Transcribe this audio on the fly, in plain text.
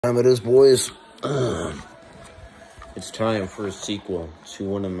Time it is, boys. It's time for a sequel to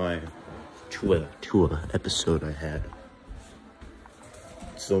one of my to a episode I had.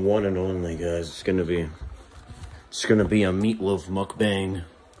 It's the one and only, guys. It's gonna be a Meatloaf mukbang.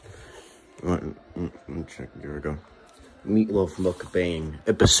 Check. Here we go. Meatloaf mukbang,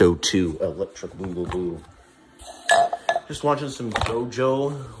 episode 2. Electric Boogaloo. Just watching some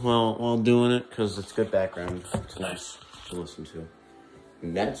JoJo while doing it because it's good background. It's nice to listen to.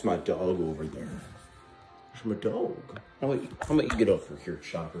 And that's my dog over there. That's my dog. How about you get over here,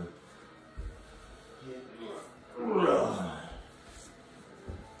 Chopper?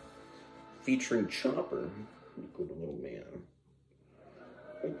 Featuring Chopper. Good little man.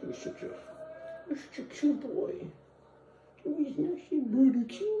 You're such a cute boy. Oh, he's not so good,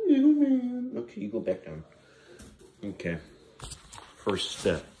 cute little man. Okay, you go back down. Okay. First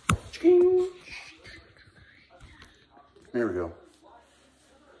step. There we go.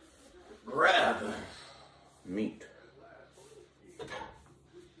 Grab meat.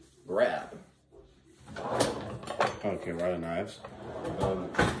 Grab. Okay, we're out of knives.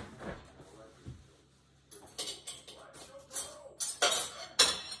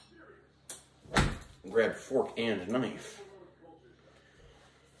 Grab fork and knife.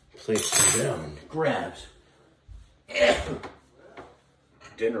 Place it down. Grabs.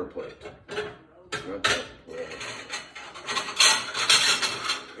 Dinner plate.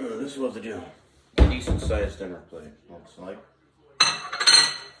 This is what to do. Decent sized dinner plate, looks like.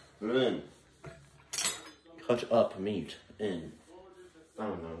 And then cut up meat in, I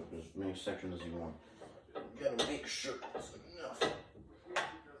don't know, as many sections as you want. Gotta make sure it's enough.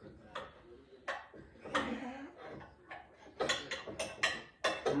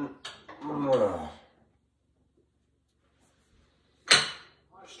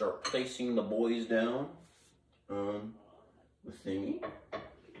 Start placing the boys down on the thingy.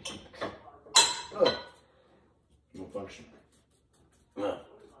 Oh, no function.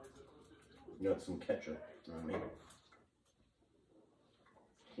 Got some ketchup on me.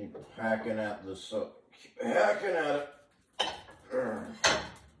 Keep hacking at the keep hacking at it.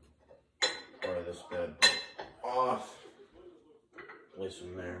 Pry this bad boy off. Place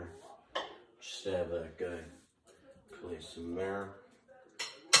him there. Stab that guy. Place him there.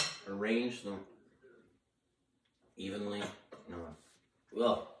 Arrange them evenly. No.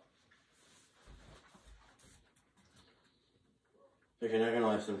 Well. Okay, not gonna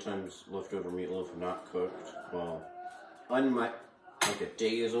lie, sometimes leftover meatloaf not cooked, well, like a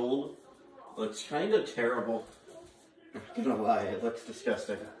days old, looks kind of terrible. I'm not gonna lie, it looks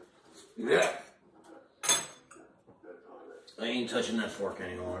disgusting. Yeah. I ain't touching that fork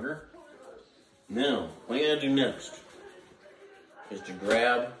any longer. Now, what you gotta do next is to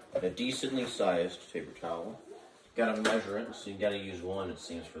grab a decently sized paper towel. Gotta measure it, so you gotta use one, it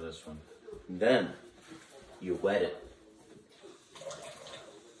seems, for this one. Then, you wet it.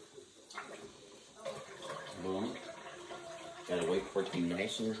 Boom. Gotta wait for it to be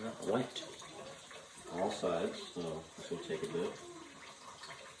nice and wet. All sides, so this will take a bit.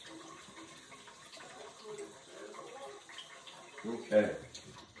 Okay.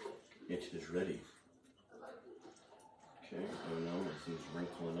 It is ready. Okay, oh no, it seems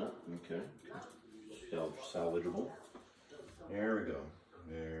wrinkling up. Okay. Salvageable. There we go.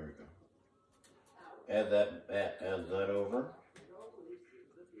 There we go. Add that over.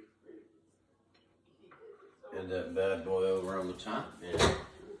 Add that bad boy over on the top and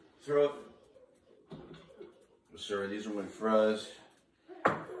throw it. Sorry, these are my fries.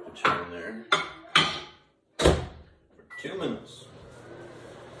 Put you in there for 2 minutes.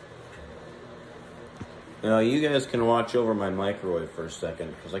 Now you guys can watch over my microwave for a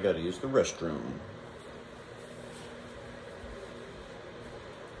second because I got to use the restroom.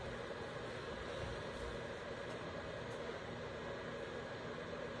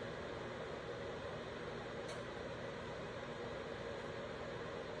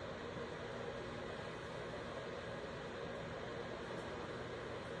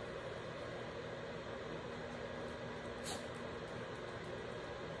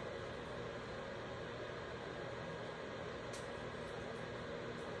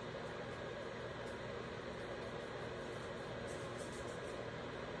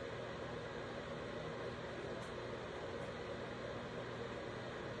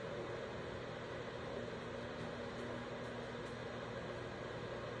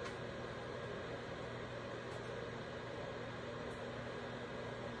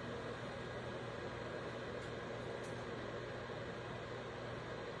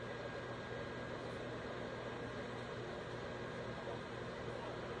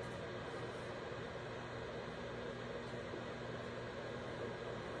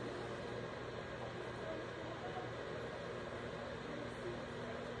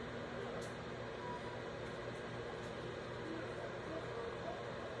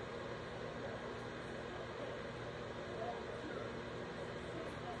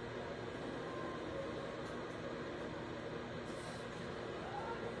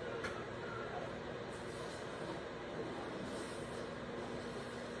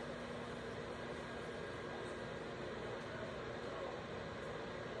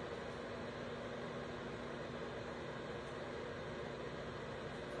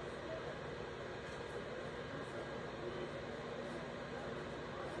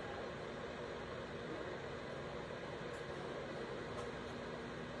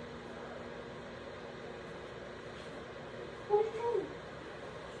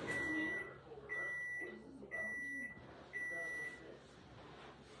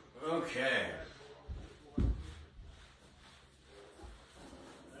 Okay.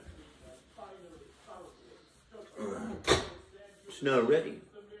 It's not ready.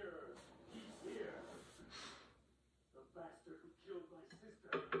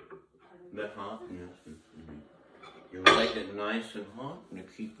 That hot? Yes. You like it nice and hot, and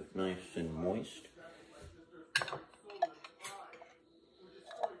to keep it nice and moist.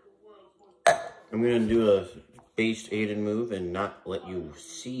 I'm gonna do a based Aiden move and not let you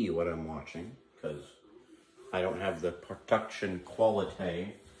see what I'm watching, because I don't have the production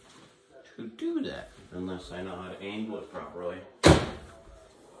quality to do that unless I know how to angle it properly.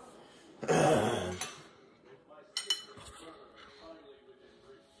 There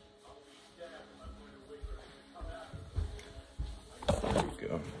we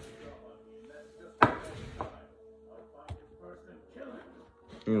go.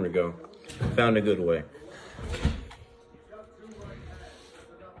 There we go. Found a good way.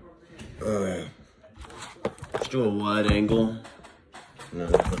 Let's do a wide angle.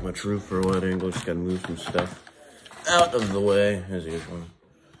 Not that much room for a wide angle. Just gotta move some stuff out of the way as usual.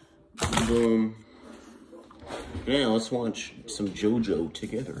 Boom. Yeah, let's watch some JoJo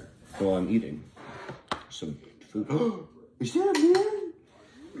together while I'm eating some food. Is that man?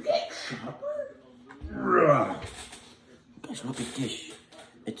 That Chopper? Guys, look at this.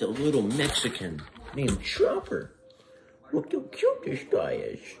 It's a little Mexican named Chopper. Look how cute this guy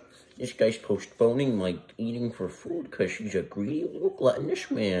is. This guy's postponing like eating for food because he's a greedy little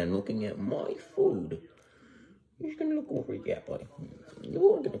gluttonous man looking at my food. He's gonna look over at that, buddy.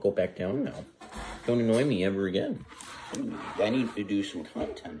 We're gonna go back down now. Don't annoy me ever again. I need to do some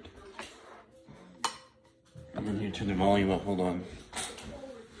content. I'm gonna turn the volume up. Hold on.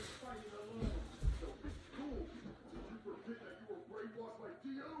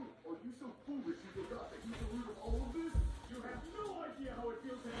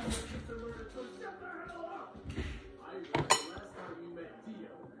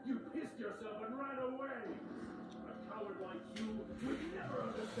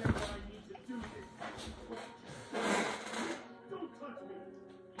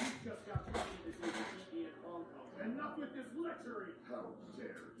 Enough with this lechery! How dare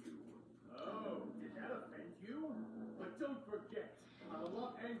you? Oh, did that offend you? But don't forget, I'm a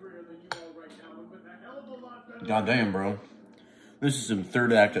lot angrier than you are right now, and with a hell of a lot better. Goddamn, bro. This is some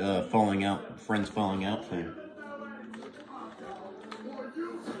third act falling out, friends falling out thing.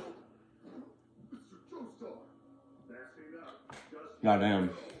 Goddamn.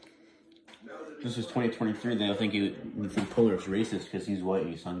 This is 2023. They think Polar's racist because he's white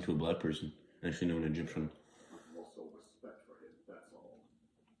and he's signed to a black person. Actually, no, an Egyptian. Also respect for him, that's all.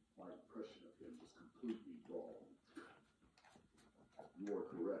 My impression of him was completely wrong. You are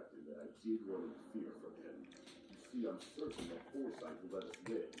correct in that I did run in fear from him. You see, I'm certain that foresight will let us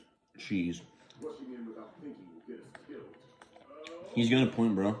win. Cheese. Rushing in without thinking will get us killed. He's got a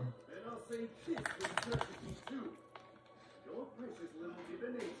point, bro. And I'll say this with certainty too. Your precious little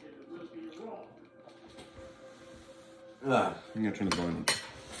divination will be wrong. I'm gonna turn the volume up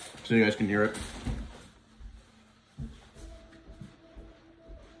so you guys can hear it.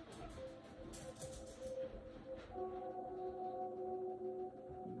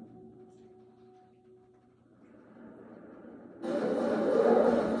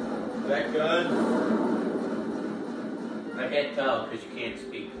 Is that good? I can't tell because you can't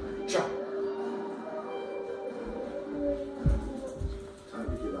speak. Time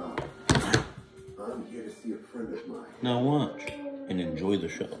to get out. I'm here to see a friend of mine. Now watch and enjoy the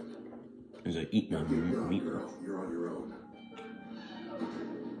show as I eat my meatloaf. You're on your own.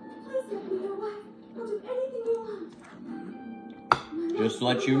 Please let me know why. I'll do anything you want. Just to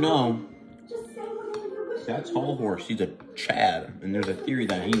let you know, Just say whatever you wish. that's Whole Horse. He's a Chad, and there's a theory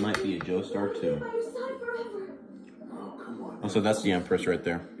that he might be a Joestar too. By your side forever. Oh, come on. Also, that's the Empress right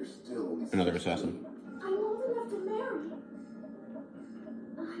there. You're still only Another assassin. I'm old enough to marry.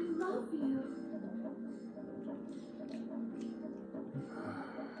 I love you.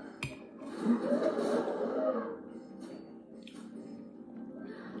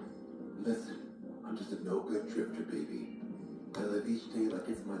 Listen, I'm just a no-good drifter, baby. I live each day like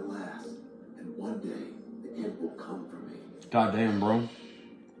it's my last, and one day the end will come for me. Goddamn, bro.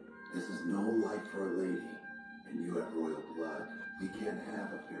 This is no life for a lady, and you have royal blood. We can't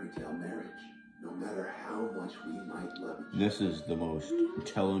have a fairy tale marriage, no matter how much we might love each other. This is the most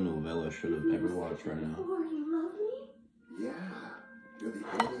telenovela should have ever watched right now. Or you love me? Yeah, you're the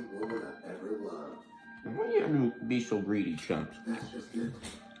only woman I've ever loved. Why do you be so greedy, chumps? That's just it.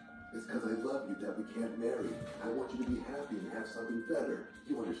 It's because I love you that we can't marry. I want you to be happy and have something better.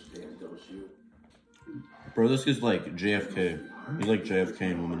 You understand, don't you? Bro, this is like JFK. He's like JFK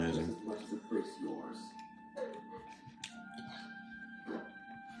in womanizing. As much as it breaks yours.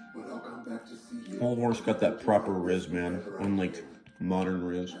 But I'll come back to see you. Whole horse got that proper riz, man. Unlike modern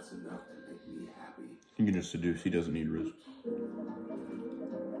riz. That's enough to make me happy. He can just seduce. He doesn't need riz.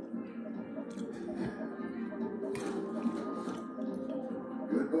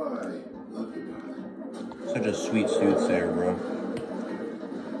 Goodbye. Love you, darling. Such a sweet soothsayer, bro.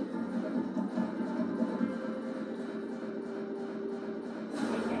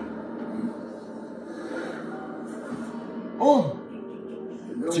 Oh!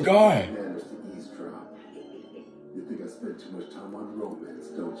 It's a guy! Manners to eavesdrop. You think I spend too much time on romance,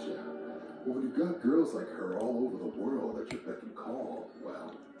 don't you? Well, when you've got girls like her all over the world at your beck and call,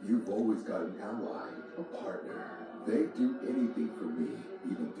 well, you've always got an ally, a partner. They do anything for me,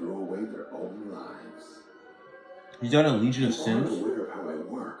 even throw away their own lives. He's got a legion of You're sins? aware of how I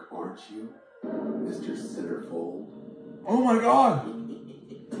work, aren't you, Mr. Centerfold? Oh my god!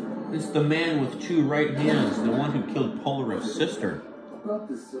 It's the man with 2 right hands, the one who killed Polaref's sister. About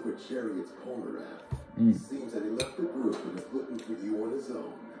this Silver Chariot's Polnareff. Seems that he left the group and is looking for you on his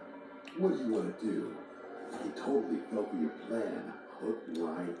own. What do you want to do? He totally fell for your plan. Hook,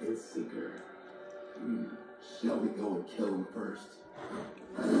 line, and sinker. Shall we go and kill him first?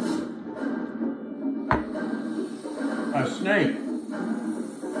 A snake.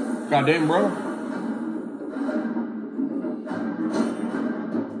 Goddamn, bro.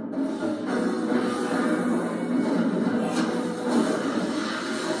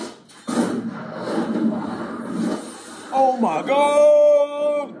 Oh my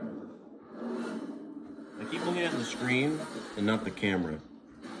god! I keep looking at the screen and not the camera.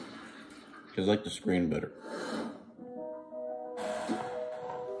 Because I like the screen better.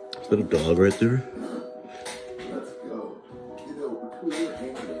 Little dog right there. Let's go. You know, between your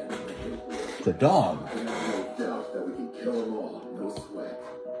hangman and the Emperor, It's a dog. I have no doubt that we can kill them all. No sweat.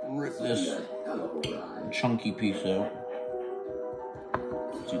 Rip This will be this a hell of a ride. chunky piece out.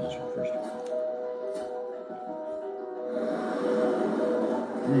 Let's do this one first.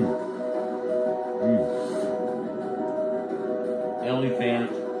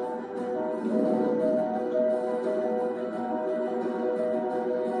 Elephant.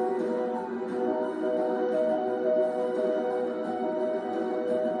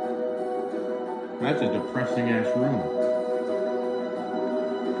 That's a depressing ass room.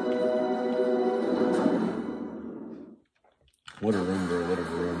 What a room, bro. What a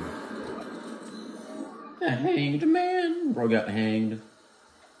room. A hanged man. Bro got hanged.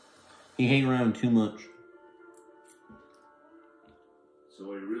 He hang around too much. So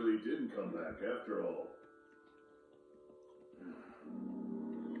he really didn't come back after all.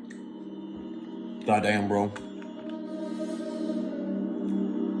 Goddamn, bro.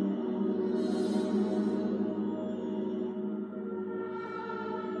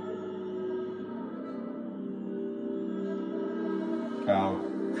 Cow.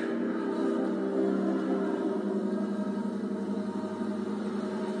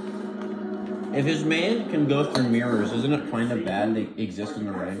 If his man can go through mirrors, isn't it kind of bad they exist in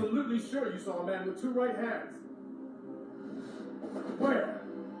the I'm rain? absolutely sure you saw a man with 2 right hands. Where?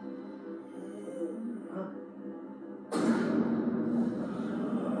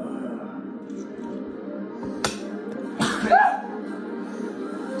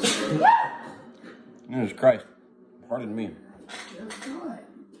 Jesus Christ. Pardon me. Just fine.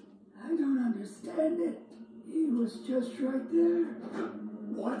 I don't understand it. He was just right there.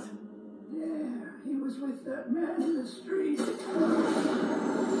 What? There, he was with that man in the street.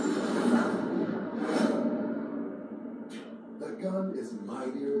 The gun is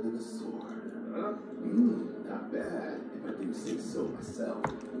mightier than a sword. Huh? Not bad, if I do say so myself.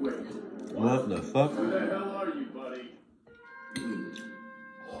 Wait. What the fuck? Who the hell are you, buddy?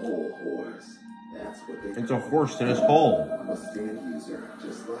 Whole horse. That's what they It's a horse in his hole. I'm a stand user,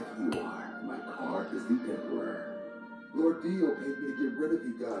 just like you are. My car is the Emperor. Lord Dio paid me to get rid of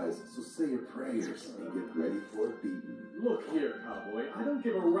you guys, so say your prayers and get ready for a beating. Look here, cowboy. I don't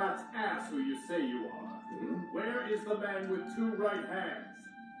give a rat's ass who you say you are. Where is the man with 2 right hands?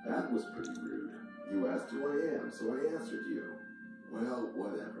 That was pretty rude. You asked who I am, so I answered you. Well,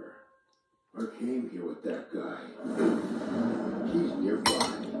 whatever. I came here with that guy. He's nearby.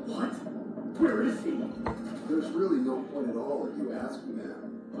 What? Where is he? There's really no point at all if you ask me that.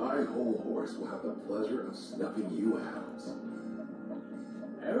 My whole horse will have the pleasure of snuffing you out.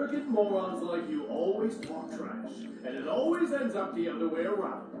 Arrogant morons like you always talk trash, and it always ends up the other way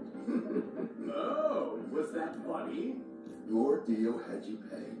around. Oh, was that funny? Lord Dio had you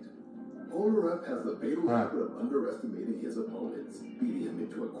pegged. Polnareff has the fatal habit of underestimating his opponents. Beating him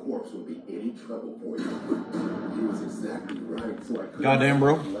into a corpse would be any trouble for you. He was exactly right, so I couldn't. Goddamn,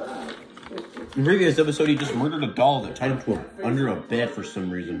 bro. In the previous episode, he just murdered a doll that tied him to under a bed for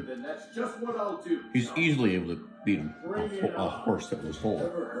some reason. Then that's just what I'll do. He's easily able to beat him. A horse that was whole.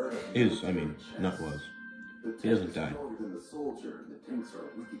 Not was. He doesn't die. Stronger than the soldier, and the tanks are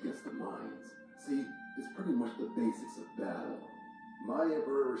weak against the mines. See, it's pretty much the basics of battle. My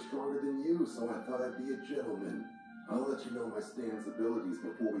emperor is stronger than you, so I thought I'd be a gentleman. I'll let you know my stand's abilities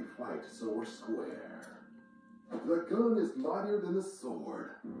before we fight, so we're square. The gun is mightier than the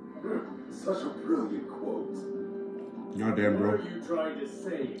sword. Such a brilliant quote. Goddamn, bro. What are you trying to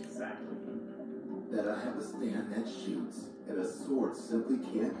say exactly? That I have a stand that shoots, and a sword simply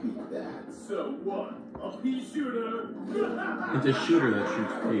can't beat that. So what? A pea shooter? It's a shooter that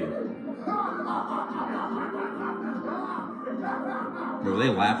shoots pea. Bro, they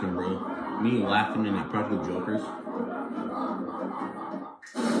laughing, bro. Me laughing and like practical jokers.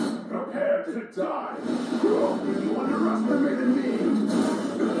 Prepare to die. You underestimated me.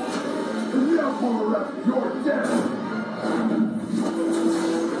 And now, Polnareff, you're dead.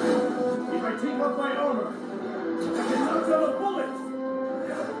 If I take off my armor, I can knock down a bullet!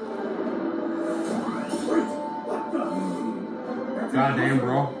 Wait, what the? Goddamn,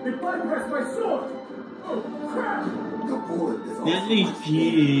 bro. It bypassed my sword! Oh, crap! The bullet is This also is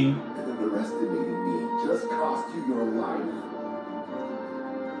cheating. and underestimating me just cost you your life.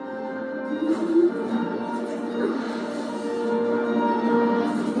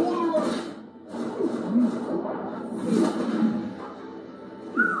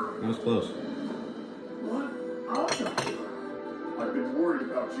 That was close. What? Awesome! I've been worried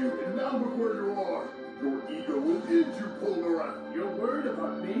about you, and now look where you are. Your ego will end you, Polnareff. You're worried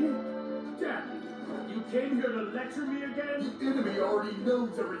about me? Daddy, you came here to lecture me again? The enemy already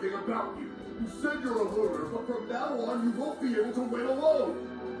knows everything about you. You said you're a loner, but from now on you won't be able to win alone.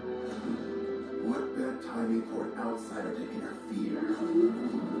 What bad timing for an outsider to interfere.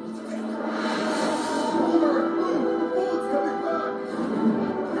 Polnareff, move! The bullet's coming back!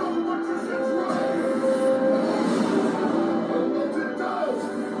 No, what you said's right! I'll melt it down!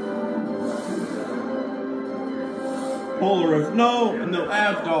 Polnareff, no! No,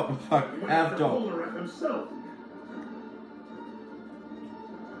 Avdol. Fuck, Avdol. Polnareff himself.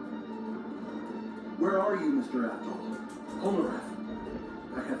 Where are you, Mr. Avdol? Polnareff,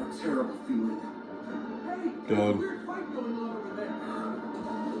 I have a terrible feeling. Hey, Dog. there's a weird fight going on over there.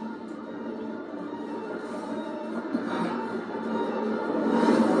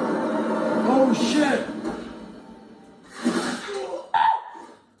 Oh, shit!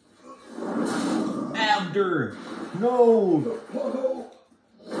 Abder! No!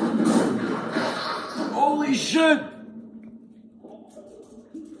 Holy shit!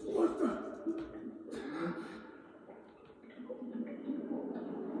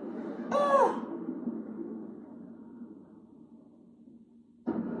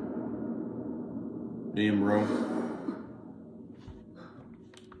 Damn, bro.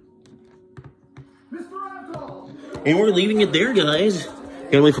 Mr. Avdol! And we're leaving it there, guys.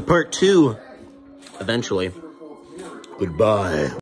 Gotta wait for part 2. Eventually. Goodbye.